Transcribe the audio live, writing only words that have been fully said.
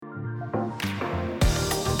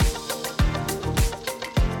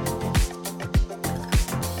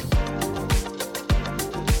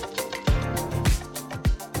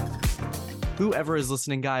Whoever is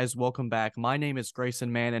listening, guys, welcome back. My name is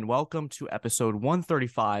Grayson Mann, and welcome to episode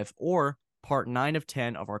 135, or part 9 of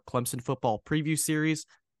 10 of our Clemson football preview series,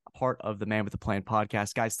 a part of the Man with a Plan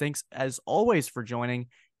podcast. Guys, thanks as always for joining,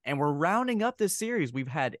 and we're rounding up this series. We've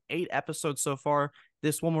had 8 episodes so far.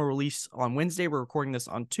 This one will release on Wednesday. We're recording this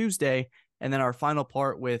on Tuesday, and then our final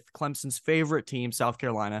part with Clemson's favorite team, South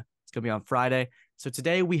Carolina. It's going to be on Friday. So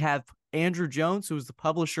today we have Andrew Jones, who is the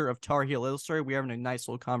publisher of Tar Heel Illustrated. We're having a nice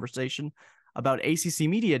little conversation about ACC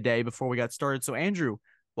Media Day before we got started. So, Andrew,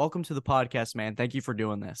 welcome to the podcast, man. Thank you for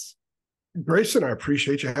doing this. Grayson, I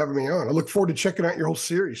appreciate you having me on. I look forward to checking out your whole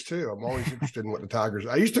series, too. I'm always interested in what the Tigers...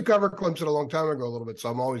 I used to cover Clemson a long time ago a little bit, so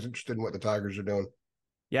I'm always interested in what the Tigers are doing.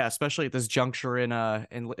 Yeah, especially at this juncture in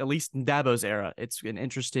at least in Dabo's era. It's an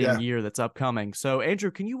interesting year that's upcoming. So,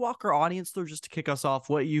 Andrew, can you walk our audience through, just to kick us off,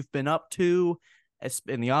 what you've been up to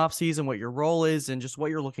in the offseason, what your role is, and just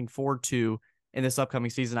what you're looking forward to in this upcoming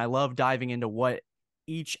season? I love diving into what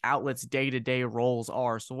each outlet's day-to-day roles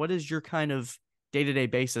are. So what is your kind of day-to-day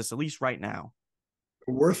basis, at least right now?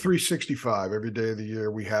 We're 365 every day of the year.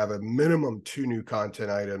 We have a minimum 2 new content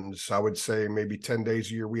items. I would say maybe 10 days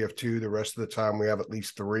a year we have 2. The rest of the time we have at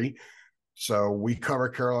least 3. So we cover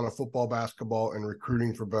Carolina football, basketball, and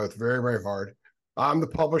recruiting for both. Very, very hard. I'm the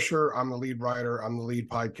publisher. I'm the lead writer. I'm the lead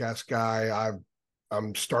podcast guy.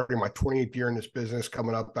 I'm starting my 28th year in this business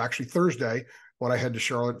coming up actually Thursday when I head to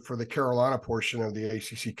Charlotte for the Carolina portion of the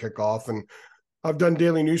ACC kickoff. And I've done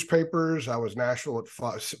daily newspapers. I was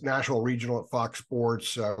national regional at Fox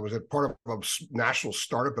Sports. I was at part of a national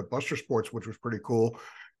startup at Buster Sports, which was pretty cool.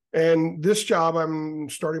 And this job, I'm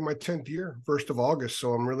starting my 10th year, 1st of August.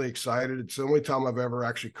 So I'm really excited. It's the only time I've ever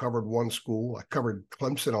actually covered one school. I covered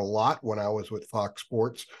Clemson a lot when I was with Fox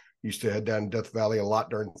Sports. Used to head down Death Valley a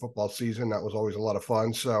lot during football season. That was always a lot of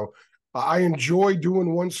fun. So I enjoy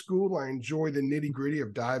doing one school. I enjoy the nitty-gritty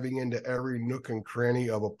of diving into every nook and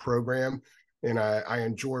cranny of a program. And I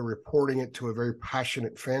enjoy reporting it to a very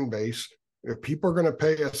passionate fan base. If people are going to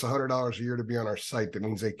pay us $100 a year to be on our site, that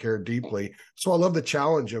means they care deeply. So I love the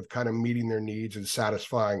challenge of kind of meeting their needs and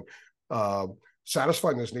satisfying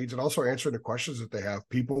those needs, and also answering the questions that they have.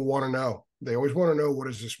 People want to know. They always want to know, what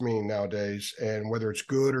does this mean nowadays? And whether it's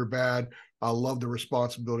good or bad, I love the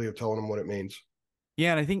responsibility of telling them what it means. Yeah,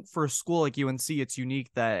 and I think for a school like UNC, it's unique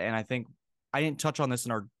that, and I think I didn't touch on this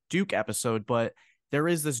in our Duke episode, but there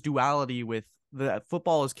is this duality with the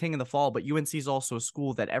football is king in the fall, but UNC is also a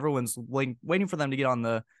school that everyone's waiting for them to get on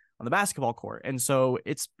the basketball court. And so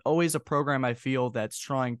it's always a program, I feel, that's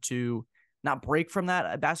trying to not break from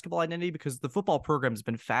that basketball identity, because the football program has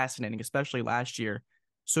been fascinating, especially last year.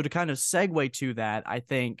 So to kind of segue to that, I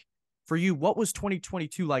think for you, what was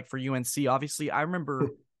 2022 like for UNC? Obviously, I remember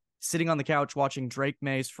sitting on the couch watching Drake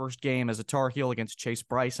May's first game as a Tar Heel against Chase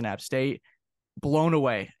Bryce in App State, blown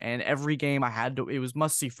away. And every game it was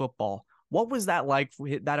must-see football. What was that like,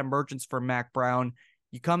 that emergence for Mack Brown?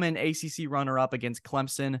 You come in ACC runner-up against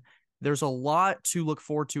Clemson. There's a lot to look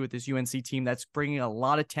forward to with this UNC team that's bringing a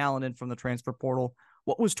lot of talent in from the transfer portal.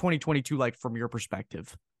 What was 2022 like from your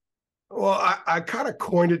perspective? Well, I kind of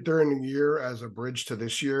coined it during the year as a bridge to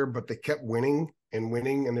this year, but they kept winning, and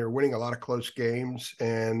they were winning a lot of close games.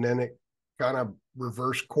 And then it kind of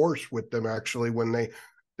reversed course with them, actually, when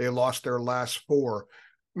they lost their last 4.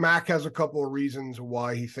 Mac has a couple of reasons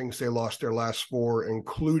why he thinks they lost their last 4,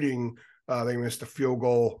 including they missed a field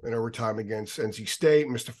goal in overtime against NC State,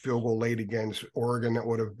 missed a field goal late against Oregon. That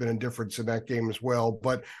would have been a difference in that game as well.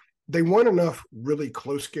 But they won enough really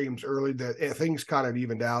close games early that things kind of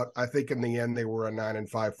evened out. I think in the end, they were a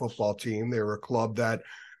 9-5 football team. They were a club that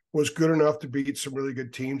was good enough to beat some really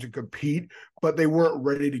good teams and compete, but they weren't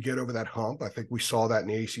ready to get over that hump. I think we saw that in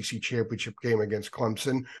the ACC championship game against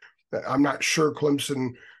Clemson. I'm not sure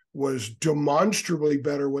Clemson was demonstrably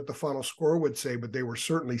better, what the final score would say, but they were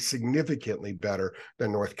certainly significantly better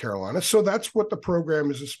than North Carolina. So that's what the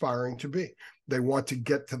program is aspiring to be. They want to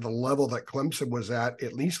get to the level that Clemson was at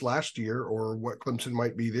least last year, or what Clemson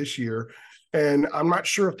might be this year. And I'm not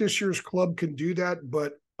sure if this year's club can do that,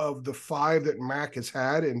 but of the 5 that Mac has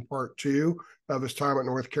had in part 2 of his time at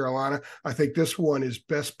North Carolina, I think this one is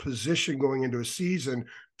best positioned going into a season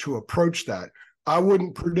to approach that. I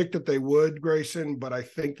wouldn't predict that they would, Grayson, but I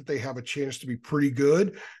think that they have a chance to be pretty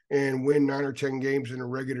good and win 9 or 10 games in a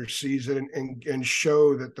regular season and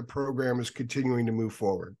show that the program is continuing to move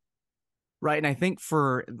forward. Right. And I think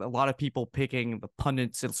for a lot of people picking the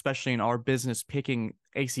pundits, especially in our business, picking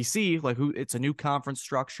ACC, like it's a new conference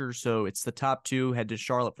structure. So it's the top 2 head to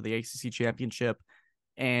Charlotte for the ACC championship.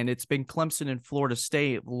 And it's been Clemson and Florida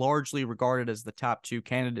State largely regarded as the top 2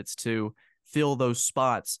 candidates to fill those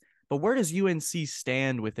spots. But where does UNC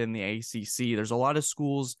stand within the ACC? There's a lot of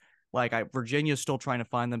schools Virginia's still trying to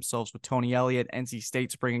find themselves with Tony Elliott. NC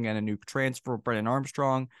State's bringing in a new transfer, Brennan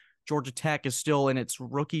Armstrong. Georgia Tech is still in its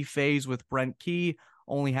rookie phase with Brent Key,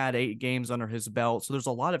 only had 8 games under his belt. So there's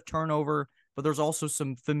a lot of turnover, but there's also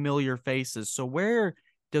some familiar faces. So where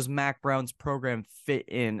does Mac Brown's program fit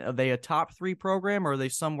in? Are they a top 3 program, or are they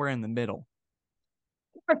somewhere in the middle?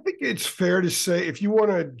 I think it's fair to say if you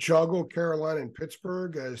want to juggle Carolina and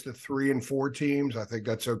Pittsburgh as the 3 and 4 teams, I think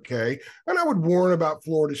that's okay. And I would warn about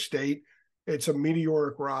Florida State. It's a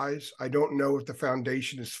meteoric rise. I don't know if the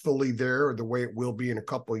foundation is fully there or the way it will be in a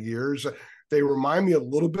couple of years. They remind me a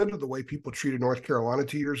little bit of the way people treated North Carolina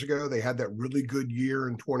 2 years ago. They had that really good year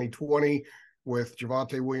in 2020 with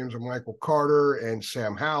Javonte Williams and Michael Carter, and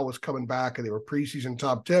Sam Howell was coming back, and they were preseason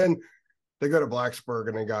top 10. They go to Blacksburg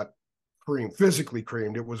and they got physically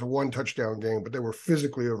creamed. It was a 1 touchdown game, but they were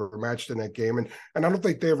physically overmatched in that game. And I don't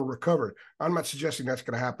think they ever recovered. I'm not suggesting that's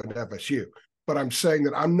going to happen to FSU, but I'm saying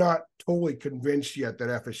that I'm not totally convinced yet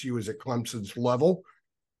that FSU is at Clemson's level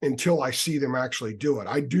until I see them actually do it.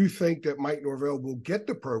 I do think that Mike Norvell will get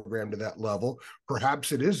the program to that level.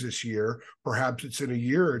 Perhaps it is this year. Perhaps it's in a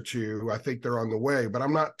year or 2. I think they're on the way, but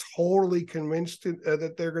I'm not totally convinced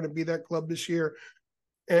that they're going to be that club this year.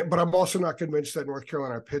 But I'm also not convinced that North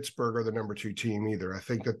Carolina or Pittsburgh are the number 2 team either. I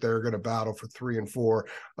think that they're going to battle for 3 and 4.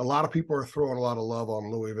 A lot of people are throwing a lot of love on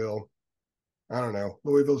Louisville. I don't know.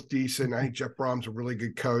 Louisville's decent. I think Jeff Brom's a really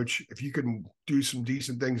good coach. If you can do some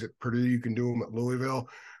decent things at Purdue, you can do them at Louisville.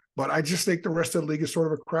 But I just think the rest of the league is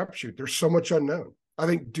sort of a crapshoot. There's so much unknown. I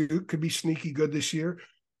think Duke could be sneaky good this year.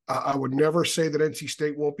 I would never say that NC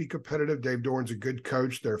State won't be competitive. Dave Doran's a good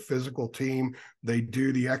coach. They're a physical team. They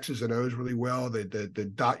do the X's and O's really well. They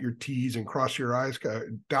dot your T's and cross your I's,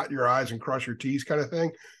 dot your I's and cross your T's kind of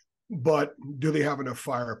thing. But do they have enough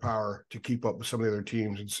firepower to keep up with some of the other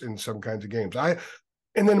teams in some kinds of games?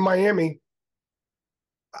 And then Miami,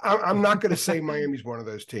 I'm not going to say Miami's one of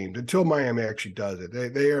those teams until Miami actually does it.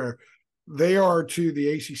 They are to the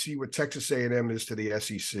ACC what Texas A&M is to the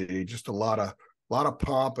SEC. Just a lot of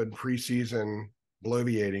pomp and preseason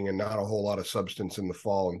bloviating and not a whole lot of substance in the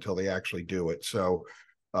fall until they actually do it. So,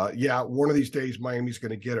 one of these days Miami's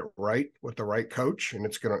going to get it right with the right coach, and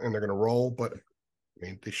they're going to roll. But I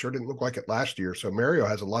mean, they sure didn't look like it last year. So Mario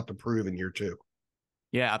has a lot to prove in year 2.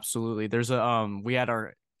 Yeah, absolutely. There's we had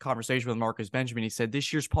our conversation with Marcus Benjamin. He said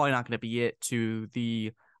this year's probably not going to be it to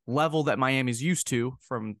the level that Miami's used to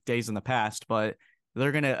from days in the past, but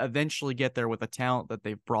they're going to eventually get there with the talent that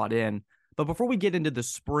they've brought in. But before we get into the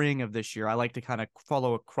spring of this year, I like to kind of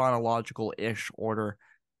follow a chronological-ish order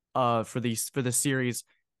for the series.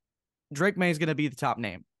 Drake May is going to be the top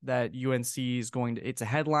name that UNC is going to. It's a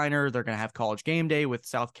headliner. They're going to have College Game Day with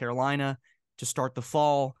South Carolina to start the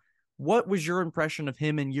fall. What was your impression of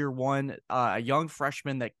him in year 1? A young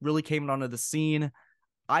freshman that really came onto the scene.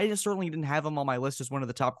 I just certainly didn't have him on my list as one of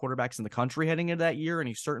the top quarterbacks in the country heading into that year, and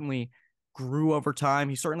he certainly grew over time.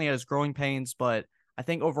 He certainly had his growing pains, but I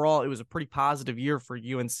think overall it was a pretty positive year for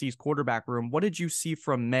UNC's quarterback room. What did you see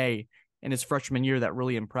from May in his freshman year that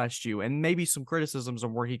really impressed you, and maybe some criticisms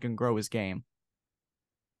on where he can grow his game?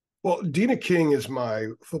 Well, Dina King is my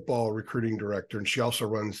football recruiting director, and she also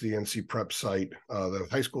runs the NC Prep site, the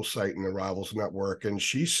high school site in the Rivals Network. And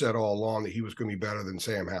she said all along that he was going to be better than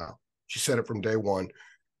Sam Howell. She said it from day one.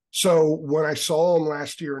 So when I saw him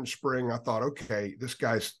last year in spring, I thought, okay, this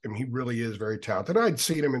guy's, he really is very talented. I'd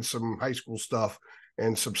seen him in some high school stuff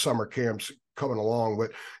and some summer camps coming along,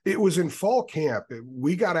 but it was in fall camp.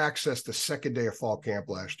 We got access the second day of fall camp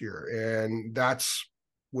last year, and that's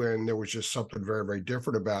when there was just something very, very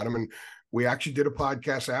different about him. And we actually did a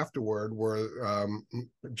podcast afterward where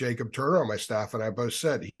Jacob Turner on my staff and I both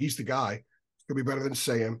said, he's the guy. He's going to be better than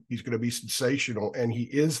Sam. He's going to be sensational, and he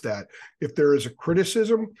is that. If there is a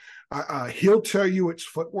criticism, he'll tell you it's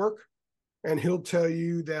footwork, and he'll tell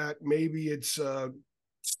you that maybe it's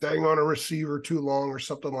staying on a receiver too long or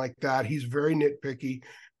something like that. He's very nitpicky,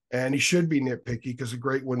 and he should be nitpicky because the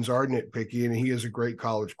great ones are nitpicky, and he is a great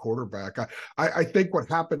college quarterback. I think what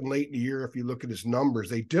happened late in the year, if you look at his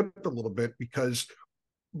numbers, they dipped a little bit because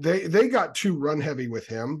they got too run heavy with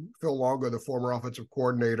him. Phil Longo, the former offensive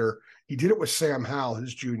coordinator, he did it with Sam Howell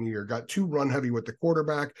his junior year, got too run heavy with the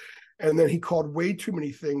quarterback. And then he called way too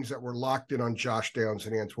many things that were locked in on Josh Downs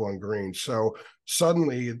and Antoine Green. So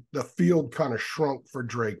suddenly the field kind of shrunk for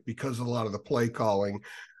Drake because of a lot of the play calling.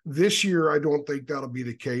 This year, I don't think that'll be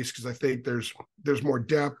the case because I think there's more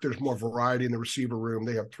depth, there's more variety in the receiver room.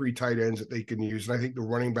 They have 3 tight ends that they can use. And I think the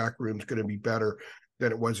running back room is going to be better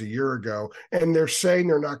than it was a year ago. And they're saying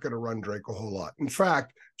they're not going to run Drake a whole lot. In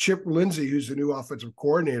fact, Chip Lindsey, who's the new offensive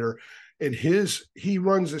coordinator, And he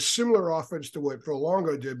runs a similar offense to what Phil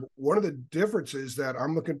Longo did. One of the differences that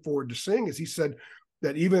I'm looking forward to seeing is he said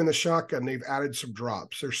that even in the shotgun, they've added some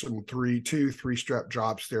drops. There's some three-step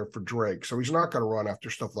drops there for Drake. So he's not going to run after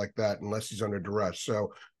stuff like that unless he's under duress.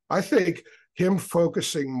 So I think him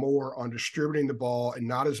focusing more on distributing the ball and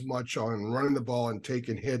not as much on running the ball and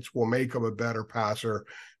taking hits will make him a better passer.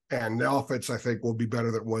 And the offense, I think, will be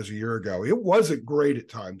better than it was a year ago. It wasn't great at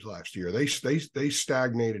times last year. They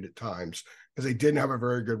stagnated at times because they didn't have a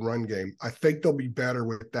very good run game. I think they'll be better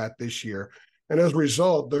with that this year. And as a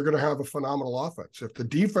result, they're going to have a phenomenal offense. If the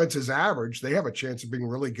defense is average, they have a chance of being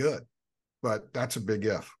really good. But that's a big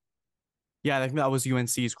if. Yeah, I think that was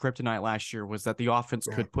UNC's kryptonite last year, was that the offense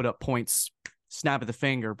could put up points, snap of the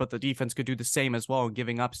finger, but the defense could do the same as well,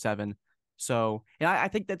 giving up 7. So, and I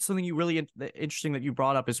think that's something you really interesting that you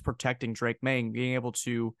brought up is protecting Drake May and being able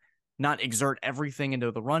to not exert everything into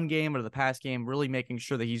the run game or the pass game, really making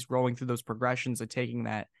sure that he's growing through those progressions and taking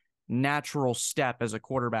that natural step as a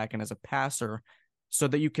quarterback and as a passer so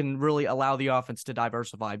that you can really allow the offense to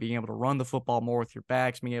diversify, being able to run the football more with your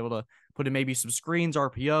backs, being able to put in maybe some screens,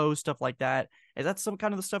 RPOs, stuff like that. Is that some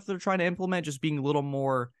kind of the stuff they're trying to implement, just being a little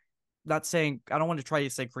more, not saying, I don't want to try to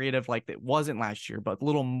say creative like it wasn't last year, but a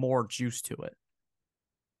little more juice to it?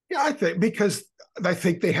 Yeah, I think because I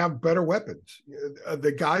think they have better weapons.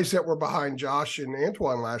 The guys that were behind Josh and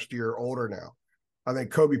Antoine last year are older now. I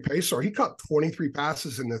think Kobe Paysar, he caught 23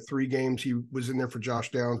 passes in the 3 games he was in there for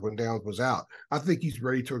Josh Downs when Downs was out. I think he's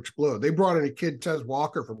ready to explode. They brought in a kid, Tez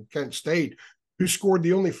Walker from Kent State, who scored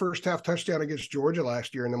the only first half touchdown against Georgia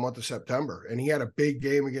last year in the month of September. And he had a big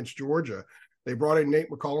game against Georgia. They brought in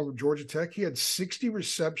Nate McCollum from Georgia Tech. He had 60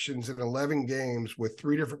 receptions in 11 games with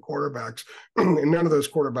 3 different quarterbacks, and none of those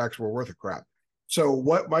quarterbacks were worth a crap. So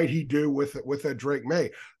what might he do with a Drake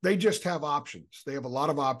May? They just have options. They have a lot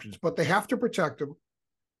of options, but they have to protect him.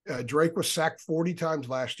 Drake was sacked 40 times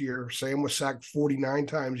last year. Sam was sacked 49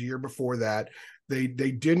 times a year before that. They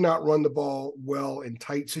did not run the ball well in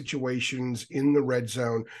tight situations in the red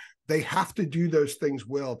zone. They have to do those things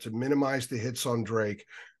well to minimize the hits on Drake.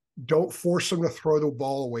 Don't force him to throw the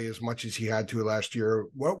ball away as much as he had to last year.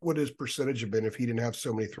 What would his percentage have been if he didn't have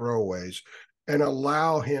so many throwaways? And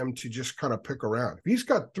allow him to just kind of pick around. If he's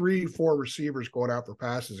got 3-4 receivers going out for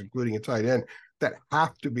passes, including a tight end, that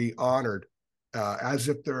have to be honored as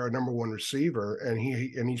if they're a number 1 receiver, and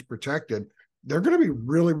he's protected, they're going to be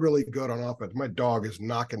really, really good on offense. My dog is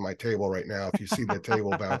knocking my table right now. If you see the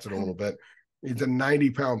table bouncing a little bit, he's a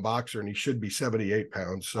 90-pound boxer and he should be 78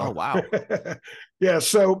 pounds. So. Oh, wow. Yeah.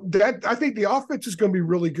 So that, I think the offense is going to be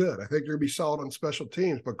really good. I think they're going to be solid on special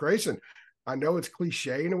teams, but Grayson, I know it's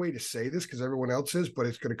cliche in a way to say this because everyone else is, but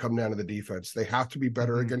it's going to come down to the defense. They have to be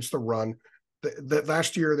better against the run. The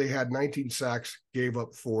last year they had 19 sacks, gave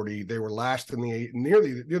up 40. They were last in near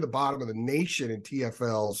the bottom of the nation in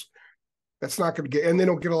TFLs. That's not going to get, and they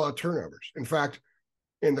don't get a lot of turnovers. In fact,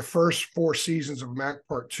 in the first 4 seasons of MAC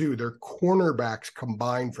Part 2, their cornerbacks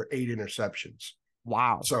combined for 8 interceptions.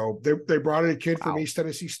 Wow. So they brought in a kid from East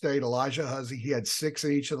Tennessee State, Elijah Huzzy. He had 6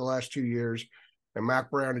 in each of the last 2 years. And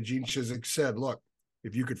Mac Brown and Gene Chizik said, look,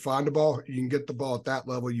 if you could find the ball, you can get the ball at that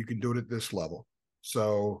level, you can do it at this level.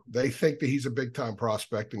 So they think that he's a big-time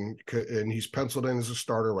prospect, and he's penciled in as a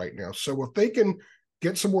starter right now. So if they can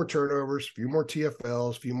get some more turnovers, a few more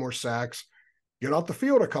TFLs, a few more sacks, get off the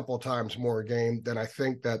field a couple of times more a game, then I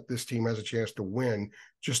think that this team has a chance to win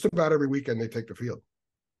just about every weekend they take the field.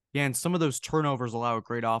 Yeah, and some of those turnovers allow a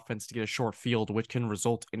great offense to get a short field, which can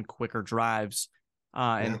result in quicker drives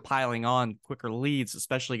and piling on quicker leads,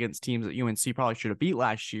 especially against teams that UNC probably should have beat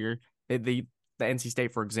last year. The NC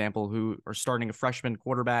State, for example, who are starting a freshman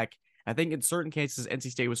quarterback. I think in certain cases,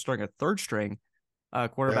 NC State was starting a 3rd-string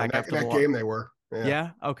quarterback after that game. They were.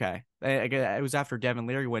 Yeah. Okay. It was after Devin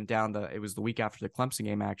Leary went down. It was the week after the Clemson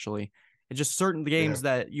game, actually. It's just certain games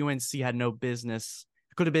that UNC had no business.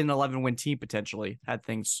 It could have been an 11-win team potentially had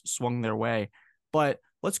things swung their way. But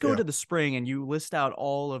let's go to the spring, and you list out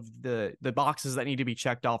all of the boxes that need to be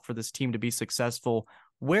checked off for this team to be successful.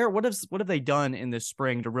 What have they done in this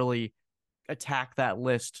spring to really attack that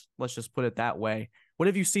list? Let's just put it that way. What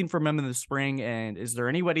have you seen from them in the spring? And is there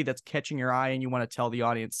anybody that's catching your eye and you want to tell the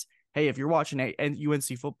audience, hey, if you're watching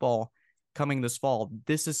UNC football coming this fall,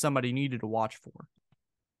 this is somebody you needed to watch for?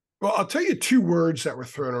 Well, I'll tell you 2 words that were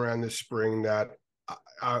thrown around this spring that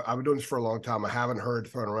I've been doing this for a long time. I haven't heard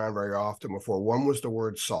thrown around very often before. One was the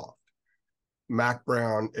word soft. Mac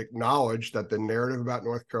Brown acknowledged that the narrative about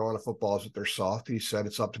North Carolina football is that they're soft. He said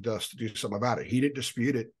it's up to us to do something about it. He didn't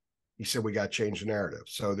dispute it. He said we got to change the narrative.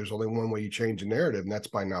 So there's only one way you change the narrative, and that's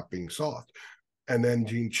by not being soft. And then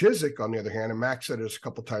Gene Chizik, on the other hand, and Mac said this a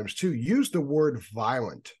couple of times too, used the word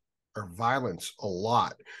violent or violence a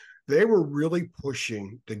lot. They were really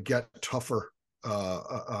pushing to get tougher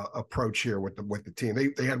approach here with the team.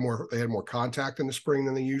 They had more contact in the spring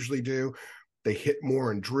than they usually do. They hit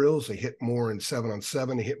more in drills. They hit more in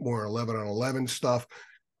 7-on-7. They hit more 11-on-11 stuff.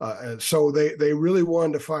 So they really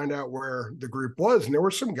wanted to find out where the group was. And there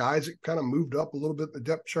were some guys that kind of moved up a little bit in the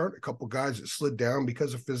depth chart, a couple guys that slid down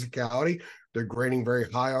because of physicality. They're grading very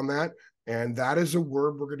high on that. And that is a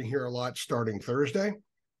word we're going to hear a lot starting Thursday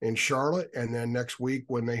in Charlotte. And then next week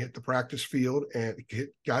when they hit the practice field, and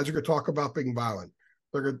guys are going to talk about being violent.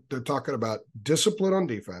 They're talking about discipline on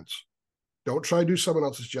defense. Don't try to do someone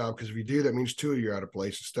else's job, because if you do, that means two of you are out of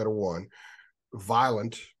place instead of one.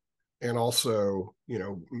 Violent. And also,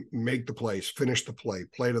 make the plays, finish the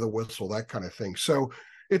play to the whistle, that kind of thing. So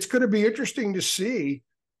it's going to be interesting to see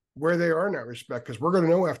where they are in that respect, because we're going to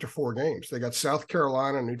know after 4 games. They got South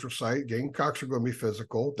Carolina, neutral site. Gamecocks are going to be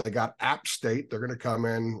physical. They got App State. They're going to come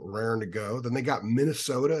in raring to go. Then they got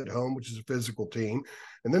Minnesota at home, which is a physical team.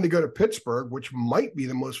 And then they go to Pittsburgh, which might be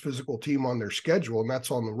the most physical team on their schedule, and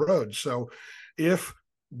that's on the road. So if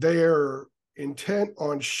they're intent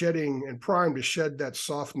on shedding and primed to shed that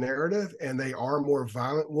soft narrative, and they are more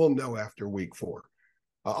violent, we'll know after week 4.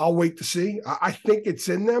 I'll wait to see. I think it's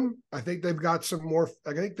in them. I think they've got some more.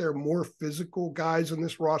 I think they're more physical guys in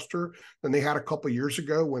this roster than they had a couple of years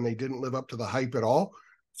ago when they didn't live up to the hype at all.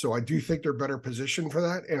 So I do think they're better positioned for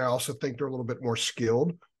that. And I also think they're a little bit more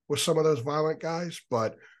skilled with some of those violent guys.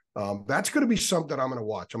 But that's going to be something I'm going to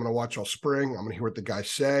watch. I'm going to watch all spring. I'm going to hear what the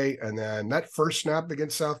guys say. And then that first snap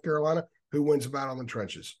against South Carolina, who wins the battle in the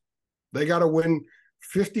trenches? They got to win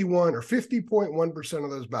 51 or 50.1%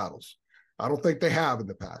 of those battles. I don't think they have in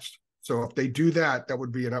the past. So if they do that, that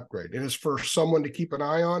would be an upgrade. And it's for someone to keep an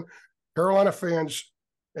eye on. Carolina fans,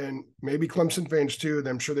 and maybe Clemson fans too, and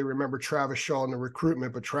I'm sure they remember Travis Shaw in the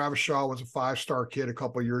recruitment, but Travis Shaw was a 5-star kid a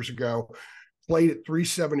couple of years ago, played at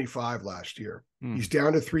 375 last year. He's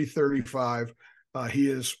down to 335. He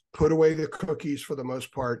has put away the cookies for the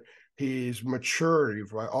most part. He's matured,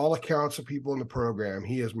 by all accounts of people in the program.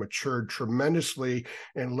 He has matured tremendously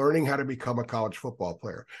in learning how to become a college football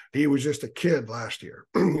player. He was just a kid last year.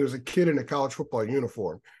 He was a kid in a college football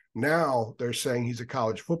uniform. Now they're saying he's a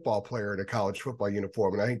college football player in a college football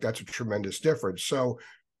uniform. And I think that's a tremendous difference. So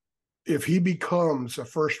if he becomes a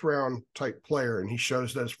first-round type player and he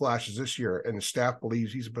shows those flashes this year, and the staff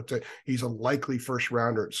believes he's a likely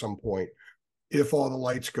first-rounder at some point, if all the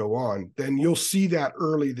lights go on, then you'll see that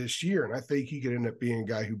early this year. And I think he could end up being a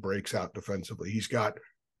guy who breaks out defensively. He's got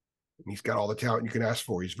all the talent you can ask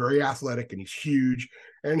for. He's very athletic and he's huge,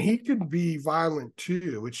 and he can be violent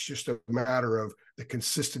too. It's just a matter of the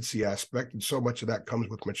consistency aspect. And so much of that comes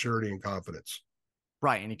with maturity and confidence.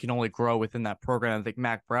 Right. And he can only grow within that program. I think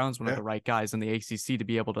Mac Brown's one of the right guys in the ACC to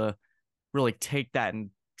be able to really take that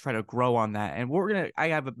and try to grow on that. And I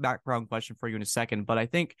have a Mac Brown question for you in a second, but I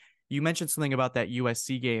think you mentioned something about that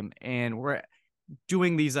USC game, and we're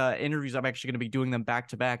doing these interviews. I'm actually going to be doing them back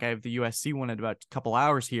to back. I have the USC one in about a couple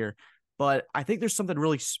hours here, but I think there's something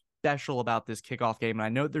really special about this kickoff game. And I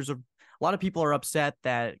know there's a lot of people are upset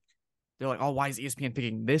that they're like, oh, why is ESPN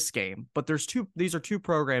picking this game? But these are two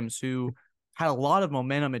programs who had a lot of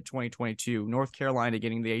momentum in 2022. North Carolina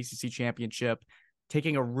getting the ACC championship,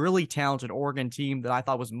 taking a really talented Oregon team that I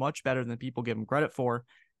thought was much better than people give them credit for,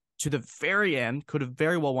 to the very end, could have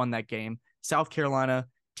very well won that game. South Carolina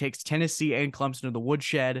takes Tennessee and Clemson to the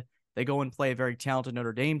woodshed. They go and play a very talented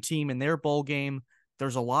Notre Dame team in their bowl game.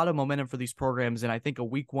 There's a lot of momentum for these programs, and I think a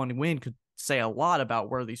week 1 win could say a lot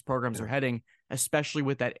about where these programs are heading, especially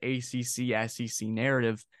with that ACC, SEC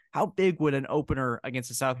narrative. How big would an opener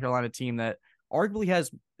against a South Carolina team that arguably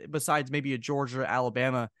has, besides maybe a Georgia,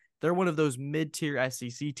 Alabama, they're one of those mid-tier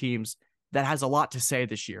SEC teams that has a lot to say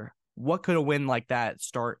this year? What could a win like that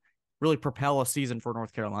really propel a season for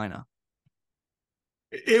North Carolina?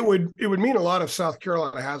 It would mean a lot if South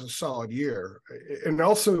Carolina has a solid year. And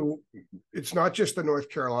also, it's not just the North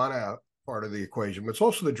Carolina part of the equation, but it's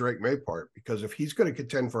also the Drake May part, because if he's going to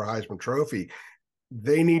contend for a Heisman Trophy,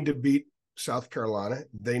 they need to beat South Carolina.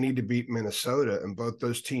 They need to beat Minnesota, and both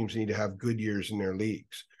those teams need to have good years in their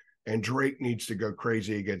leagues. And Drake needs to go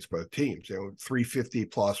crazy against both teams, 350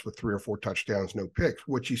 plus with 3 or 4 touchdowns, no picks,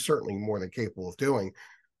 which he's certainly more than capable of doing.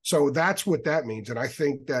 So that's what that means. And I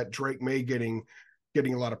think that Drake May getting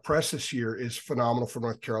a lot of press this year is phenomenal for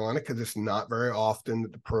North Carolina, because it's not very often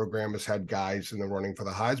that the program has had guys in the running for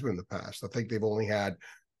the Heisman in the past. I think they've only had,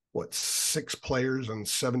 6 players on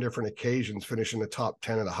 7 different occasions finish in the top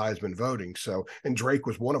 10 of the Heisman voting. So, and Drake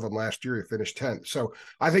was one of them last year. He finished 10th. So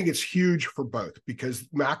I think it's huge for both, because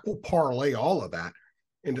Mac will parlay all of that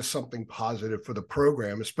into something positive for the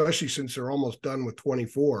program, especially since they're almost done with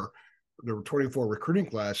 24. There were 24 recruiting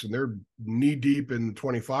class, and they're knee deep in the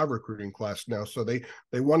 25 recruiting class now. So they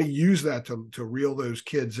want to use that to reel those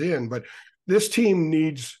kids in. But this team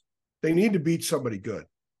they need to beat somebody good.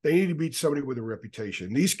 They need to beat somebody with a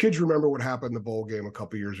reputation. These kids remember what happened in the bowl game a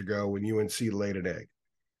couple years ago when UNC laid an egg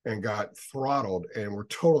and got throttled and were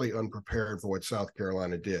totally unprepared for what South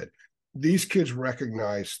Carolina did. These kids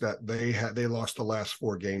recognize that they lost the last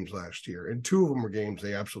 4 games last year, and 2 of them were games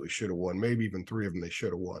they absolutely should have won. Maybe even 3 of them they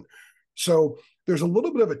should have won. So there's a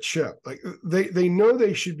little bit of a chip. Like they know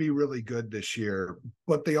they should be really good this year,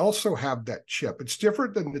 but they also have that chip. It's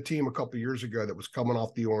different than the team a couple of years ago that was coming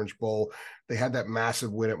off the Orange Bowl. They had that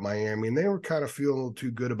massive win at Miami, and they were kind of feeling a little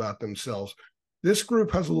too good about themselves. This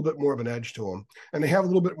group has a little bit more of an edge to them, and they have a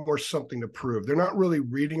little bit more something to prove. They're not really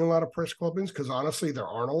reading a lot of press clippings because honestly, there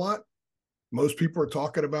aren't a lot. Most people are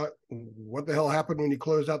talking about what the hell happened when you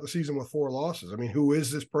closed out the season with 4 losses. I mean, who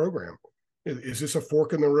is this program? Is this a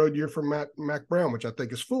fork in the road year for Mac Brown, which I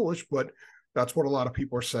think is foolish, but that's what a lot of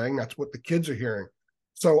people are saying. That's what the kids are hearing.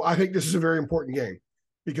 So I think this is a very important game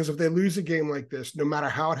because if they lose a game like this, no matter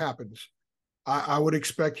how it happens, I would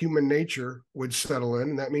expect human nature would settle in,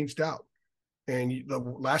 and that means doubt. And the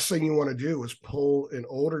last thing you want to do is pull an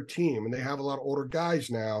older team, and they have a lot of older guys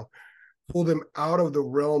now, pull them out of the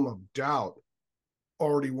realm of doubt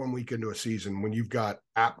already 1 week into a season when you've got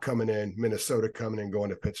App coming in, Minnesota coming in, going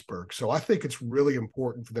to Pittsburgh. So I think it's really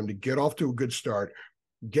important for them to get off to a good start,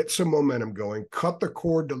 get some momentum going, cut the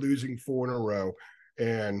cord to losing 4 in a row,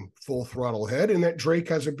 and full throttle ahead. And that Drake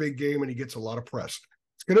has a big game and he gets a lot of press.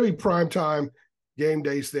 It's going to be prime time, game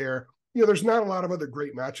days there. There's not a lot of other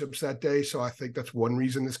great matchups that day, so I think that's one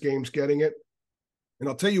reason this game's getting it. And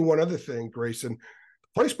I'll tell you one other thing, Grayson.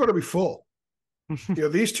 The place better be full.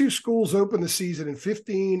 These 2 schools opened the season in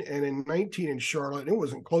 15 and in 19 in Charlotte, and it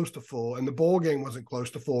wasn't close to full. And the bowl game wasn't close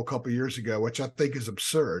to full a couple of years ago, which I think is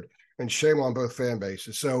absurd. And shame on both fan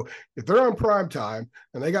bases. So if they're on prime time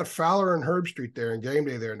and they got Fowler and Herb Street there and game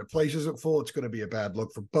day there, and the place isn't full, it's going to be a bad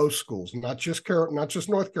look for both schools, not just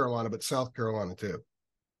North Carolina, but South Carolina too.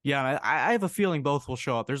 Yeah, I have a feeling both will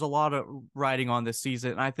show up. There's a lot of riding on this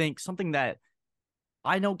season, and I think something that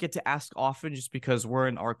I don't get to ask often just because we're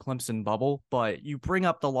in our Clemson bubble, but you bring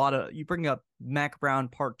up Mac Brown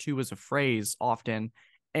Part 2 as a phrase often,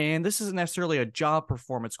 and this isn't necessarily a job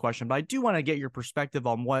performance question, but I do want to get your perspective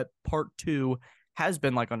on what Part 2 has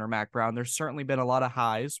been like under Mac Brown. There's certainly been a lot of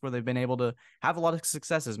highs where they've been able to have a lot of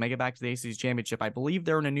successes, make it back to the ACC championship. I believe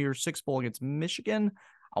they're in a New Year's Six bowl against Michigan.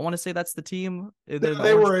 I want to say that's the team. It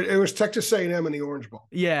was Texas A&M in the Orange Bowl.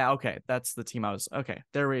 Yeah, okay, that's the team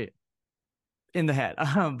there we in the head.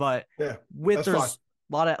 But yeah, there's a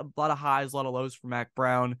lot of highs, a lot of lows for Mac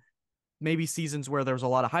Brown. Maybe seasons where there was a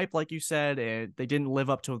lot of hype, like you said, and they didn't live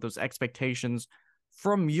up to those expectations.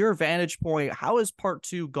 From your vantage point, how has Part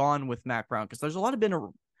 2 gone with Mac Brown? Because there's I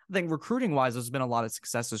think recruiting wise, there's been a lot of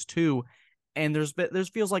successes too, and there's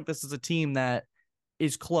feels like this is a team that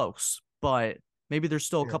is close, but maybe there's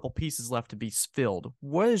still a couple pieces left to be filled.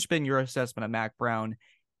 What has been your assessment of Mac Brown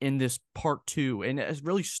in this Part 2 and a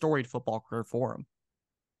really storied football career for him?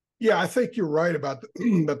 Yeah, I think you're right about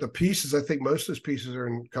the pieces. I think most of those pieces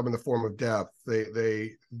come in the form of depth.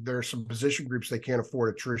 There are some position groups they can't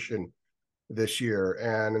afford attrition this year,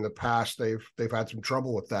 and in the past they've had some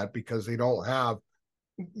trouble with that because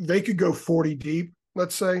they could go 40 deep,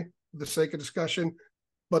 let's say, for the sake of discussion,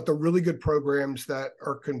 but the really good programs that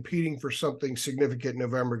are competing for something significant in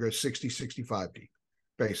November go 60, 65 deep,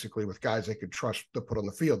 basically, with guys they could trust to put on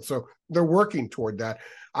the field. So they're working toward that.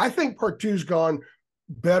 I think Part 2's gone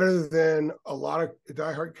better than a lot of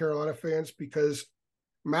diehard Carolina fans because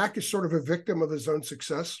Mac is sort of a victim of his own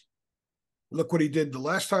success. Look what he did the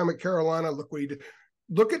last time at Carolina. Look what he did.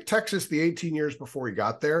 Look at Texas the 18 years before he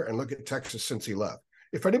got there, and look at Texas since he left.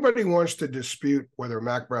 If anybody wants to dispute whether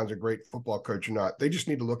Mac Brown's a great football coach or not, they just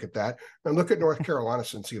need to look at that and look at North Carolina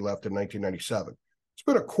since he left in 1997. It's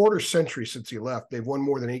been a quarter century since he left. They've won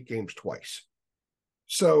more than 8 games twice.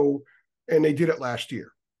 So, and they did it last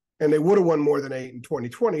year. And they would have won more than 8 in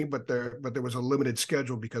 2020, but there was a limited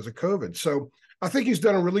schedule because of COVID. So I think he's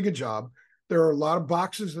done a really good job. There are a lot of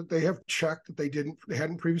boxes that they have checked that they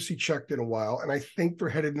hadn't previously checked in a while, and I think they're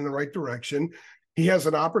headed in the right direction. He has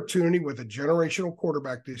an opportunity with a generational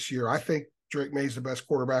quarterback this year. I think Drake May is the best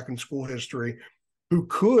quarterback in school history, who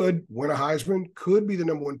could win a Heisman, could be the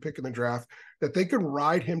number 1 pick in the draft, that they could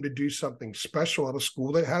ride him to do something special at a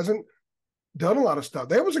school that hasn't done a lot of stuff.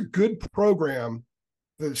 That was a good program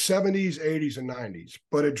the 70s, 80s, and 90s,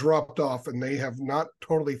 but it dropped off and they have not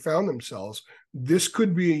totally found themselves. This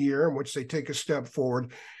could be a year in which they take a step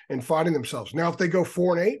forward and finding themselves. Now, if they go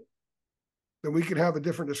 4-8, then we could have a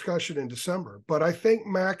different discussion in December. But I think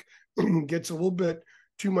Mac gets a little bit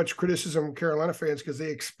too much criticism from Carolina fans because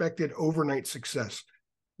they expected overnight success.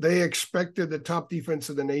 They expected the top defense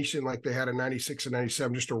of the nation, like they had in 96 and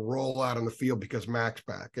 97, just to roll out on the field because Mac's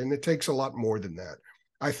back. And it takes a lot more than that.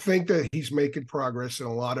 I think that he's making progress in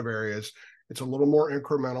a lot of areas. It's a little more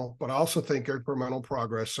incremental, but I also think incremental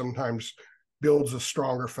progress sometimes builds a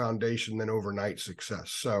stronger foundation than overnight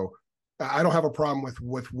success. So I don't have a problem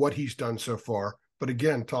with what he's done so far. But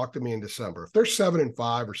again, talk to me in December. If they're 7-5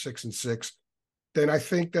 or 6-6, then I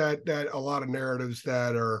think that a lot of narratives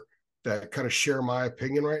that kind of share my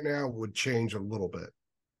opinion right now would change a little bit.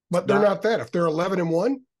 But they're not that. If they're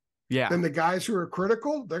 11-1, then the guys who are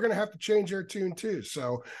critical, they're going to have to change their tune too.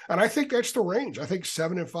 So, and I think that's the range. I think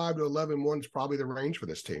 7-5 to 11-1 is probably the range for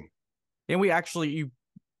this team. And you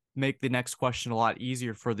make the next question a lot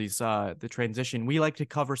easier for these the transition. We like to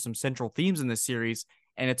cover some central themes in this series,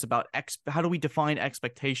 and it's about how do we define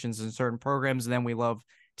expectations in certain programs, and then we love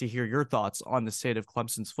to hear your thoughts on the state of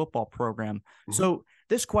Clemson's football program. Mm-hmm. So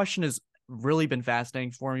this question has really been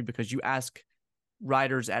fascinating for me because you ask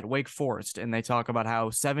writers at Wake Forest and they talk about how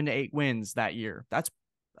 7 to 8 wins that year. That's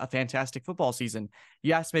a fantastic football season.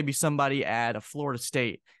 You ask maybe somebody at a Florida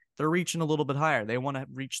State, they're reaching a little bit higher. They want to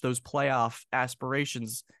reach those playoff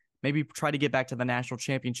aspirations, maybe try to get back to the national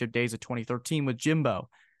championship days of 2013 with Jimbo.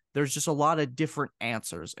 There's just a lot of different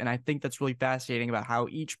answers. And I think that's really fascinating about how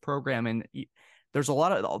each program, and there's a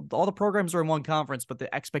lot of, all the programs are in one conference, but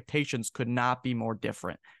the expectations could not be more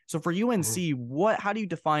different. So for UNC, how do you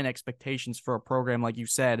define expectations for a program, like you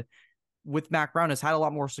said, with Mac Brown has had a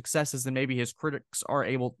lot more successes than maybe his critics are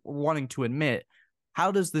wanting to admit.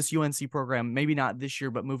 How does this UNC program, maybe not this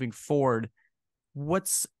year, but moving forward,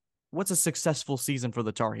 what's a successful season for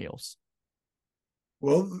the Tar Heels?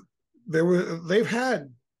 Well, they've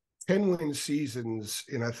had 10-win seasons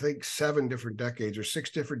in, I think, 7 different decades or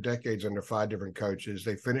 6 different decades under 5 different coaches.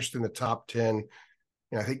 They finished in the top 10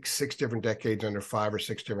 in, I think, 6 different decades under 5 or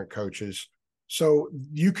 6 different coaches. So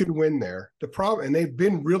you can win there. The problem, and they've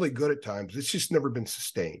been really good at times, it's just never been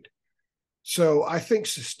sustained. So I think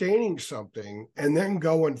sustaining something and then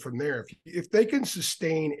going from there, if they can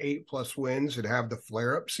sustain 8+ wins and have the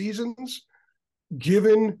flare-up seasons,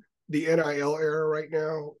 given the NIL era right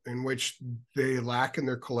now, in which they lack in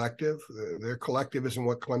their collective isn't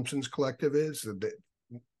what Clemson's collective is.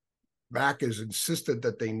 Mac is insistent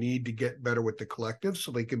that they need to get better with the collective so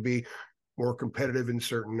they can be more competitive in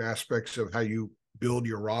certain aspects of how you build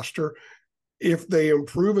your roster. If they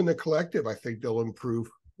improve in the collective, I think they'll improve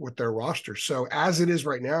with their roster. So as it is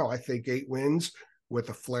right now, I think 8 wins with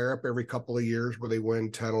a flare up every couple of years where they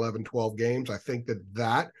win 10, 11, 12 games. I think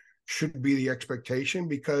that should be the expectation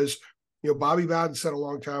because, Bobby Bowden said a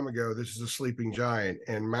long time ago, this is a sleeping giant,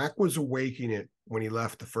 and Mac was awakening it when he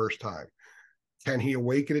left the first time. Can he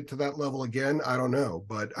awaken it to that level again? I don't know,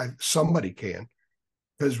 but somebody can,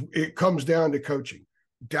 because it comes down to coaching.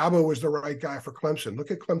 Dabo was the right guy for Clemson.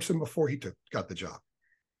 Look at Clemson before he got the job.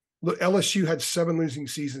 Look, LSU had 7 losing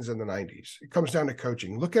seasons in the 90s. It comes down to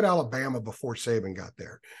coaching. Look at Alabama before Saban got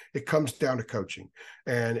there. It comes down to coaching.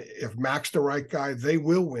 And if Mac's the right guy, they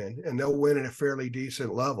will win, and they'll win at a fairly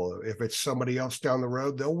decent level. If it's somebody else down the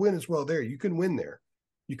road, they'll win as well there. You can win there.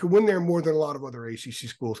 You can win there more than a lot of other ACC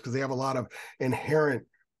schools because they have a lot of inherent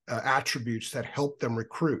attributes that help them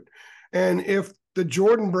recruit. And if the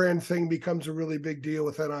Jordan brand thing becomes a really big deal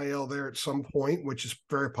with NIL there at some point, which is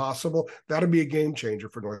very possible, that'll be a game changer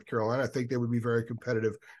for North Carolina. I think they would be very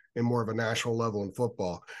competitive in more of a national level in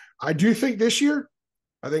football. I do think this year,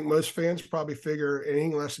 I think most fans probably figure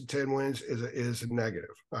anything less than 10 wins is a negative.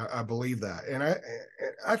 I believe that. And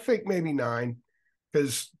I think maybe 9,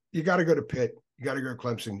 because you got to go to Pitt, you got to go to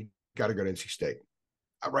Clemson, you got to go to NC State.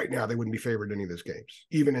 Right now, they wouldn't be favored in any of those games,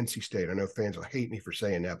 even NC State. I know fans will hate me for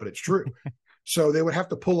saying that, but it's true. So they would have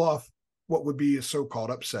to pull off what would be a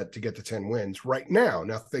so-called upset to get to 10 wins right now.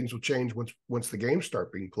 Now, things will change once the games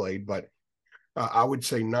start being played, but I would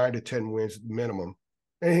say 9 to 10 wins minimum.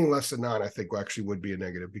 Anything less than 9, I think, actually would be a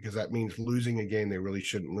negative because that means losing a game they really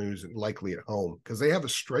shouldn't lose, and likely at home, because they have a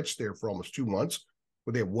stretch there for almost 2 months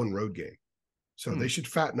where they have 1 road game. So they should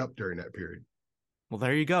fatten up during that period. Well,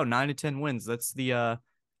 there you go. 9 to 10 wins. That's the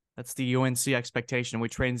UNC expectation. We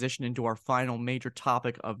transition into our final major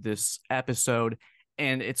topic of this episode.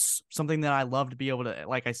 And it's something that I love to be able to,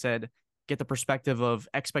 like I said, get the perspective of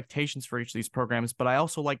expectations for each of these programs. But I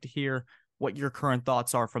also like to hear what your current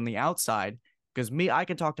thoughts are from the outside. Because I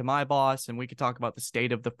could talk to my boss and we could talk about the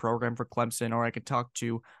state of the program for Clemson, or I could talk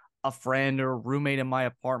to a friend or roommate in my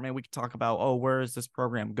apartment. We could talk about, oh, where is this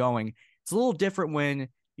program going? It's a little different when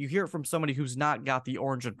you hear it from somebody who's not got the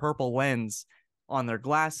orange and purple lens on their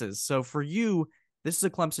glasses. So for you, this is a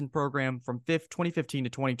Clemson program from 2015 to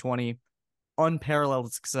 2020,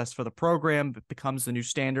 unparalleled success for the program. It becomes the new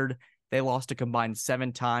standard. They lost a combined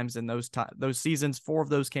 7 times in those seasons. 4 of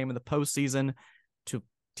those came in the postseason to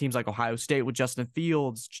teams like Ohio State with Justin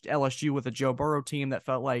Fields, LSU with a Joe Burrow team that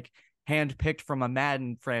felt like handpicked from a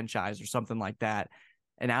Madden franchise or something like that,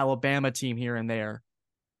 an Alabama team here and there.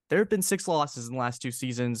 There have been 6 losses in the last 2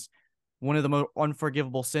 seasons. One of the most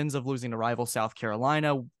unforgivable sins of losing to rival South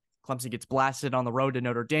Carolina. Clemson gets blasted on the road to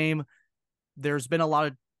Notre Dame. There's been a lot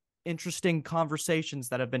of interesting conversations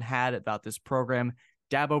that have been had about this program.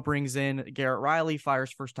 Dabo brings in Garrett Riley,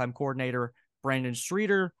 fires first-time coordinator Brandon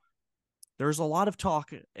Streeter. There's a lot of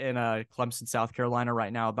talk in Clemson, South Carolina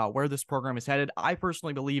right now about where this program is headed. I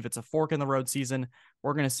personally believe it's a fork in the road season.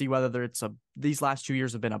 We're going to see whether these last 2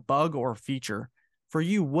 years have been a bug or a feature. For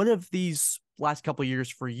you, what have these last couple of years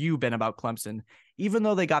for you been about Clemson? Even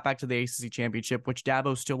though they got back to the ACC championship, which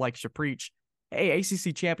Dabo still likes to preach, hey,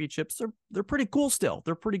 ACC championships, they're pretty cool still.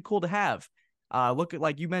 They're pretty cool to have. Look at,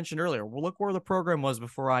 like you mentioned earlier, well, look where the program was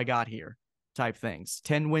before I got here type things.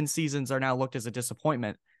 10-win seasons are now looked as a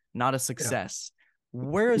disappointment, not a success. Yeah.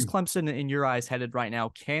 Where is Clemson in your eyes headed right now?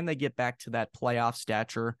 Can they get back to that playoff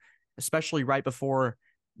stature, especially right before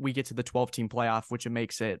we get to the 12-team playoff, which it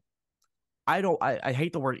makes it, I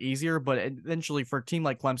hate the word easier, but eventually for a team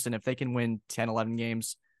like Clemson, if they can win 10, 11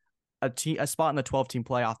 games, a spot in the 12-team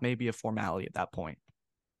playoff may be a formality at that point.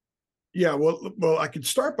 Yeah, well, I could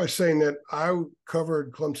start by saying that I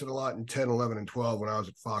covered Clemson a lot in 10, 11, and 12 when I was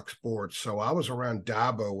at Fox Sports. So I was around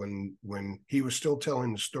Dabo when he was still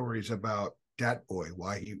telling the stories about Dat Boy,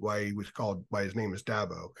 why he was called, why his name is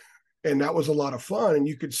Dabo. And that was a lot of fun. And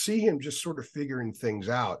you could see him just sort of figuring things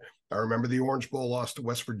out. I remember the Orange Bowl loss to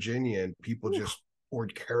West Virginia, and people just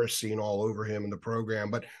poured kerosene all over him in the program.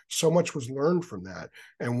 But so much was learned from that.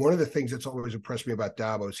 And one of the things that's always impressed me about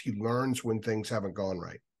Dabo is he learns when things haven't gone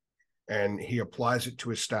right, and he applies it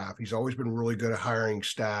to his staff. He's always been really good at hiring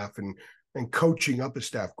staff and coaching up his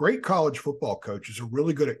staff. Great college football coaches are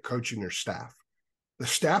really good at coaching their staff. The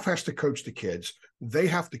staff has to coach the kids. They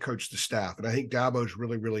have to coach the staff. And I think Dabo's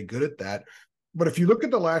really, really good at that. But if you look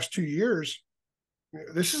at the last 2 years,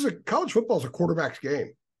 college football is a quarterback's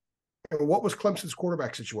game. And what was Clemson's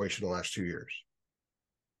quarterback situation the last 2 years?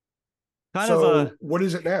 What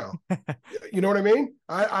is it now? You know what I mean?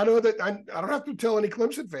 I know that I don't have to tell any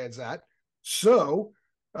Clemson fans that. So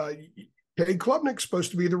Cade Klubnik's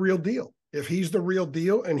supposed to be the real deal. If he's the real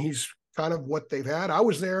deal and he's kind of what they've had, I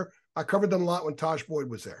was there. I covered them a lot when Taj Boyd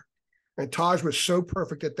was there. And Taj was so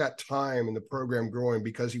perfect at that time in the program growing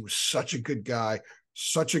because he was such a good guy,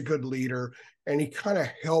 such a good leader, and he kind of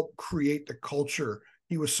helped create the culture.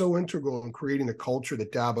 He was so integral in creating the culture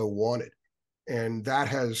that Dabo wanted. And that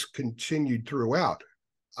has continued throughout.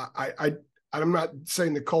 I'm not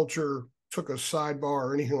saying the culture took a sidebar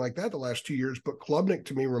or anything like that the last 2 years, but Klubnik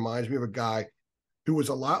to me reminds me of a guy who was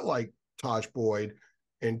a lot like Taj Boyd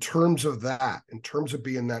in terms of that, in terms of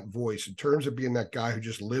being that voice, in terms of being that guy who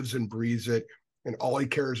just lives and breathes it, and all he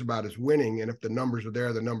cares about is winning. And if the numbers are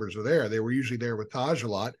there, the numbers are there. They were usually there with Taj a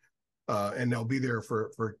lot, and they'll be there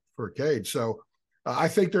for Cade. So I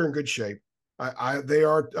think they're in good shape. I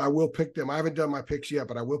will pick them. I haven't done my picks yet,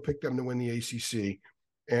 but I will pick them to win the ACC.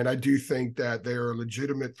 And I do think that they are a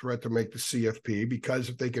legitimate threat to make the CFP, because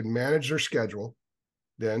if they can manage their schedule,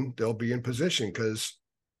 then they'll be in position. Because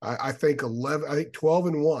I think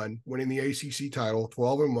 12-1 winning the ACC title,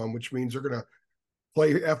 12-1, which means they're going to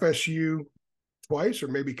play FSU twice, or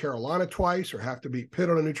maybe Carolina twice, or have to beat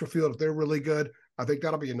Pitt on a neutral field if they're really good. I think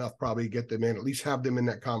that'll be enough probably to get them in, at least have them in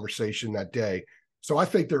that conversation that day. So I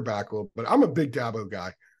think they're back a little, but I'm a big Dabo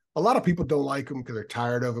guy. A lot of people don't like him because they're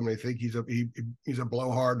tired of him. They think he's a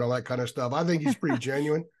blowhard and all that kind of stuff. I think he's pretty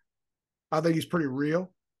genuine. I think he's pretty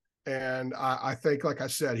real. And I think, like I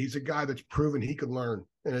said, he's a guy that's proven he can learn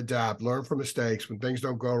and adapt, learn from mistakes. When things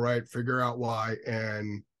don't go right, figure out why.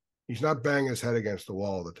 And he's not banging his head against the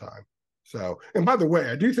wall all the time. So, and by the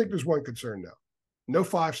way, I do think there's one concern though. No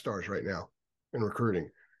 5-stars right now in recruiting.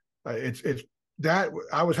 It's that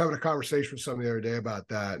I was having a conversation with somebody the other day about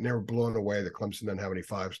that, and they were blown away that Clemson doesn't have any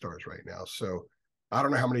 5-stars right now. So I don't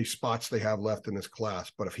know how many spots they have left in this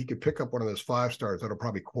class, but if he could pick up one of those 5-stars, that'll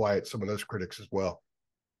probably quiet some of those critics as well.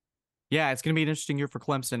 Yeah, it's going to be an interesting year for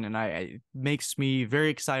Clemson, and it makes me very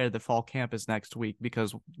excited that fall camp is next week,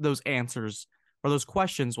 because those answers or those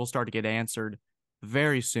questions will start to get answered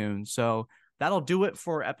very soon. So that'll do it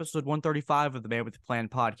for episode 135 of the Man with the Plan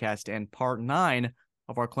podcast and part 9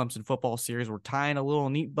 of our Clemson football series. We're tying a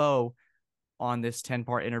little neat bow on this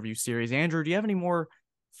 10-part interview series. Andrew, do you have any more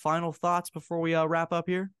final thoughts before we wrap up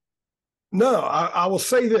here? No, I will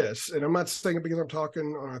say this, and I'm not saying it because I'm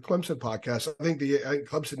talking on a Clemson podcast. I think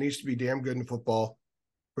Clemson needs to be damn good in football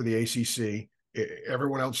for the ACC.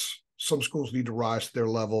 Everyone else, some schools need to rise to their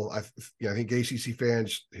level. I think ACC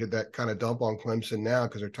fans hit that kind of dump on Clemson now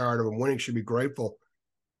because they're tired of them winning. Should be grateful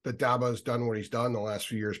that Dabo's done what he's done the last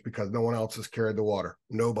few years because no one else has carried the water.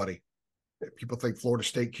 Nobody. If people think Florida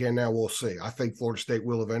State can now, we'll see. I think Florida State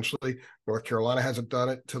will eventually. North Carolina hasn't done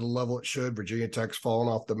it to the level it should. Virginia Tech's fallen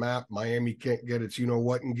off the map. Miami can't get its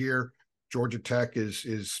you-know-what in gear. Georgia Tech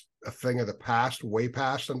is a thing of the past, way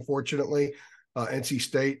past, unfortunately. NC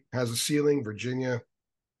State has a ceiling. Virginia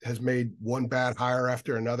has made one bad hire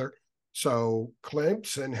after another. So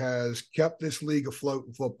Clemson has kept this league afloat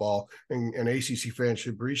in football, and ACC fans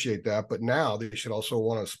should appreciate that. But now they should also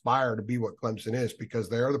want to aspire to be what Clemson is because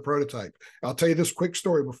they are the prototype. I'll tell you this quick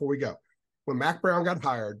story before we go. When Mac Brown got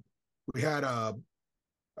hired, we had a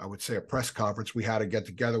press conference. We had to get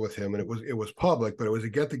together with him, and it was public, but it was a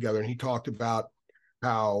get together, and he talked about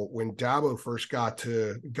how when Dabo first got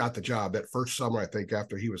the job that first summer, I think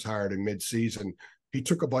after he was hired in mid-season, he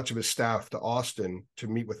took a bunch of his staff to Austin to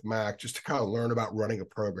meet with Mac just to kind of learn about running a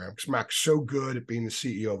program because Mac's so good at being the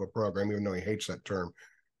CEO of a program, even though he hates that term.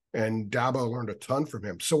 And Dabo learned a ton from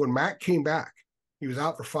him. So when Mac came back, he was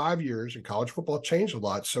out for 5 years and college football changed a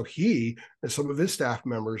lot. So he and some of his staff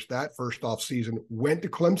members that first off season went to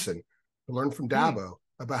Clemson to learn from Dabo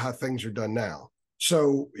about how things are done now.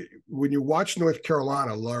 So when you watch North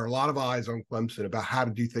Carolina, there are a lot of eyes on Clemson about how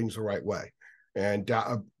to do things the right way. And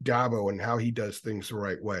Dabo and how he does things the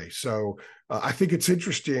right way. So I think it's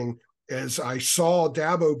interesting as I saw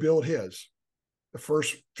Dabo build the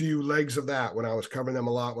first few legs of that when I was covering them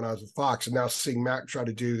a lot when I was at Fox, and now seeing Mac try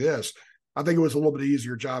to do this, I think it was a little bit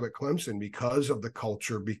easier job at Clemson because of the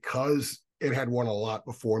culture, because it had won a lot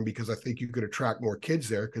before, and because I think you could attract more kids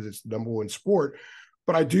there because it's the number one sport.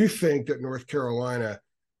 But I do think that North Carolina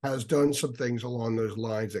has done some things along those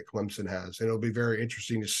lines that Clemson has. And it'll be very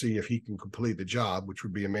interesting to see if he can complete the job, which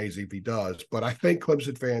would be amazing if he does. But I think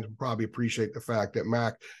Clemson fans will probably appreciate the fact that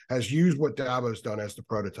Mac has used what Dabo's done as the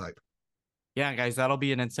prototype. Yeah, guys, that'll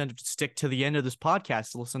be an incentive to stick to the end of this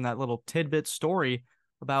podcast to listen to that little tidbit story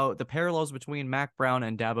about the parallels between Mac Brown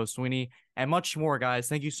and Dabo Swinney and much more, guys.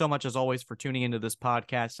 Thank you so much, as always, for tuning into this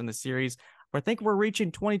podcast and the series. I think we're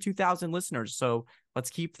reaching 22,000 listeners, so let's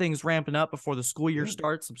keep things ramping up before the school year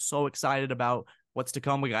starts. I'm so excited about what's to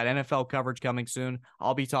come. We got NFL coverage coming soon.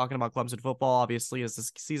 I'll be talking about Clemson football, obviously, as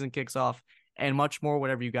the season kicks off, and much more,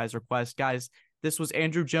 whatever you guys request. Guys, this was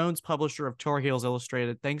Andrew Jones, publisher of Tar Heels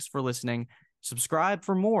Illustrated. Thanks for listening. Subscribe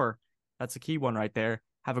for more. That's a key one right there.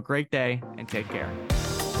 Have a great day, and take care.